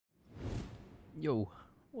Yo,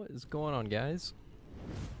 what is going on, guys?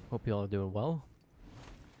 Hope you all are doing well.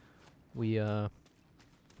 Look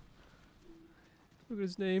at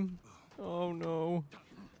his name. Oh no.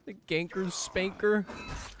 The Ganker's Spanker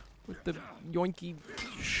with the yoinky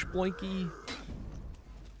sploinky.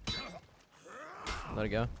 Let it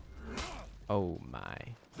go. Oh my.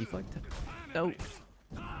 Deflect. No.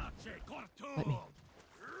 Let me.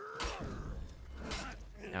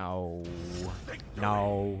 No.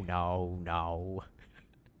 No, no, no.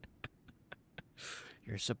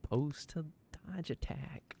 You're supposed to dodge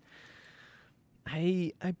attack.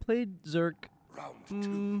 I played Zerk.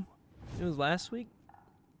 It was last week.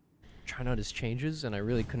 Trying out his changes, and I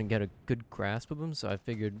really couldn't get a good grasp of him, so I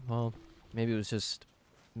figured, well, maybe it was just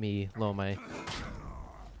me low on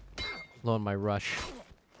my rush.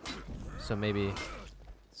 So maybe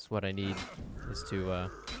it's what I need is to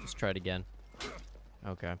just try it again.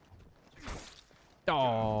 Okay.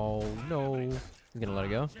 Oh no! He's gonna let it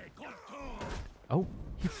go. Oh,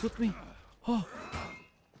 he flipped me. Oh.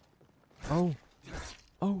 Oh.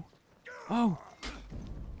 Oh. Oh.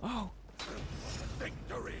 Oh.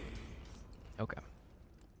 Victory. Okay.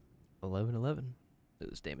 11-11.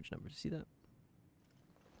 Those damage numbers. See that?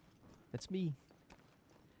 That's me.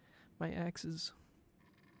 My axes.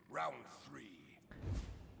 Round 3.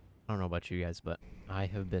 I don't know about you guys, but I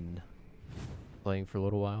have been playing for a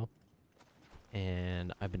little while,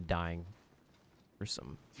 and I've been dying for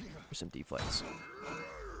some deflects.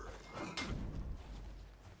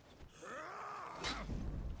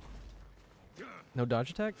 No dodge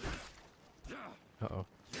attack? Uh-oh.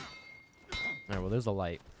 Alright, well there's a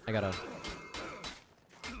light. I gotta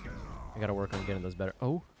work on getting those better.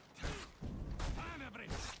 Oh!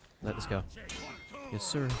 Let this go. Yes,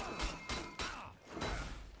 sir.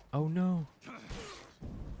 Oh no!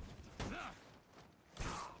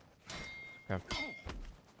 Okay.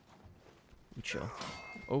 You chill.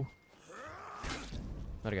 Oh!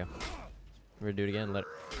 Let it go. We're gonna do it again. Let it.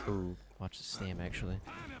 Ooh, watch the stam actually.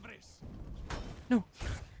 No!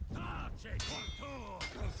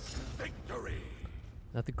 Victory.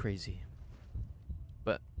 Nothing crazy.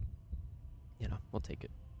 But, you know, we'll take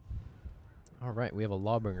it. Alright, we have a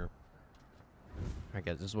Lawbringer. Alright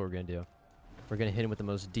guys, this is what we're gonna do. We're gonna hit him with the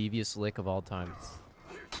most devious lick of all time.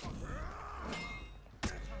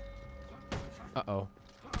 Uh-oh.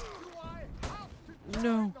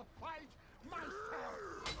 No!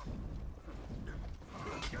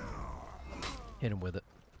 Hit him with it.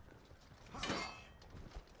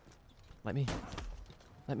 Let me.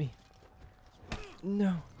 Let me.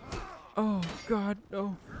 No. Oh, God,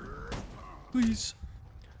 no. Please.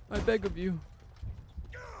 I beg of you.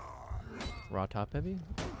 Raw top heavy?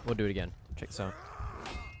 We'll do it again. Check this out.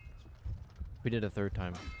 We did it a third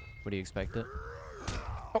time. What do you expect it?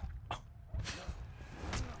 Oh.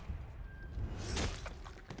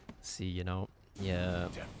 See, you know, yeah.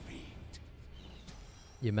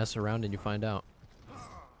 You mess around and you find out.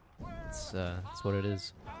 It's what it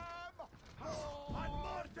is.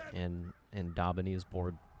 And Daubeny is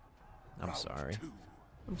bored. I'm sorry.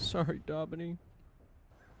 I'm sorry, Daubeny.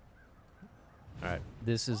 Alright,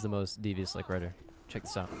 this is the most devious lick right here. Check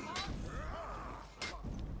this out.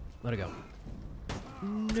 Let it go.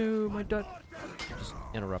 No, my duck. Just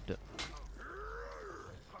interrupt it.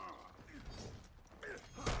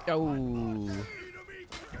 Oh.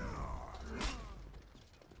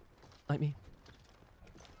 Let me.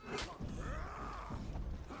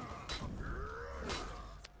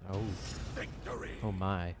 Oh. Victory. Oh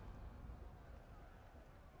my.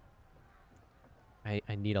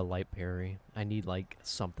 I need a light parry. I need like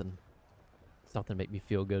something. Something to make me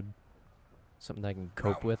feel good. Something that I can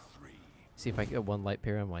cope with. See if I get one light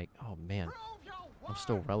parry, I'm like, oh man. I'm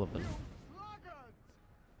still relevant.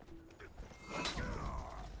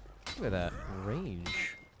 Look at that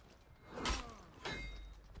range.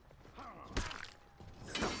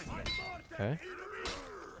 Okay.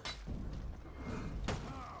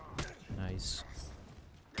 Nice.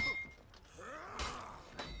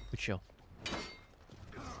 Good chill.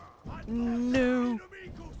 No.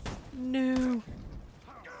 No.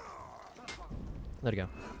 Let it go.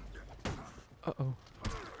 Uh-oh.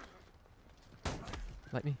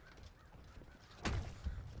 Let me.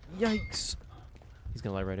 Yikes. He's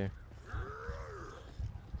gonna lie right here.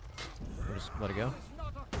 We'll just let it go.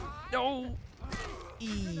 No.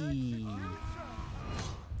 Eee.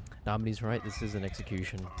 Dominy's right. This is an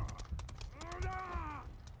execution.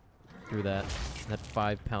 Through that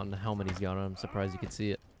 5-pound helmet he's got on. I'm surprised you could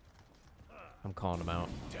see it. I'm calling him out.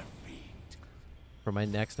 For my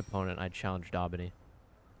next opponent, I'd challenge Daubeny.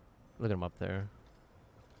 Look at him up there.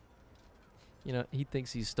 You know, he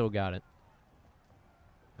thinks he's still got it.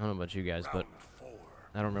 I don't know about you guys, but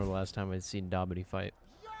I don't remember the last time I'd seen Dabity fight.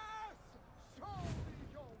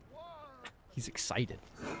 He's excited.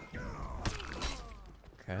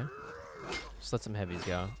 Okay. Just let some heavies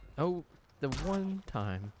go. Oh, the one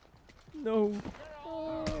time. No.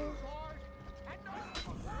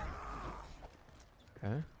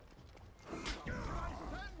 Okay.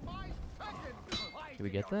 Do we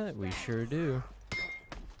get that? We sure do.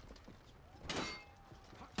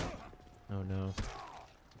 Oh no.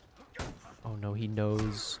 Oh no, he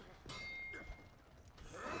knows.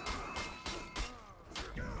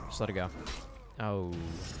 Just let it go. Oh.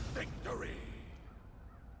 Victory.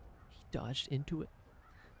 He dodged into it.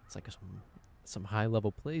 It's like some high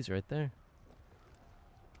level plays right there.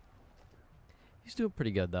 He's doing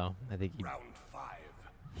pretty good though. I think he Round 5.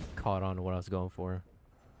 caught on to what I was going for.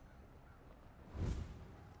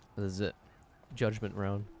 This is it. Judgment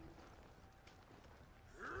round.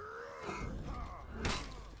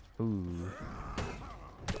 Ooh.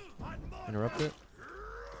 Interrupt it.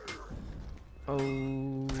 Oh,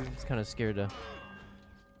 I was kind of scared to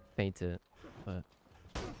feint it, but.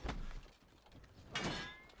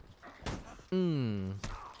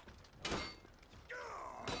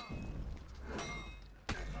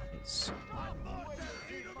 Nice.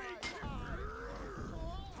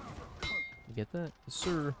 You get that? Yes,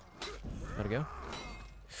 sir. Gotta go.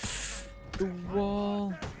 The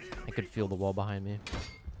wall. I could feel the wall behind me.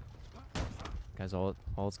 Guys, all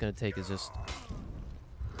it's gonna take is just.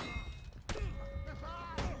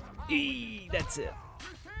 Eee, that's it.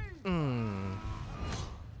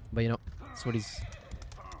 But you know, that's what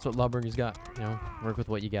Lawbringer's got. You know, work with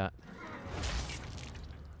what you got,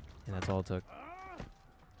 and that's all it took.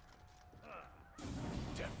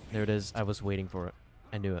 There it is. I was waiting for it.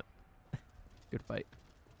 I knew it. Good fight.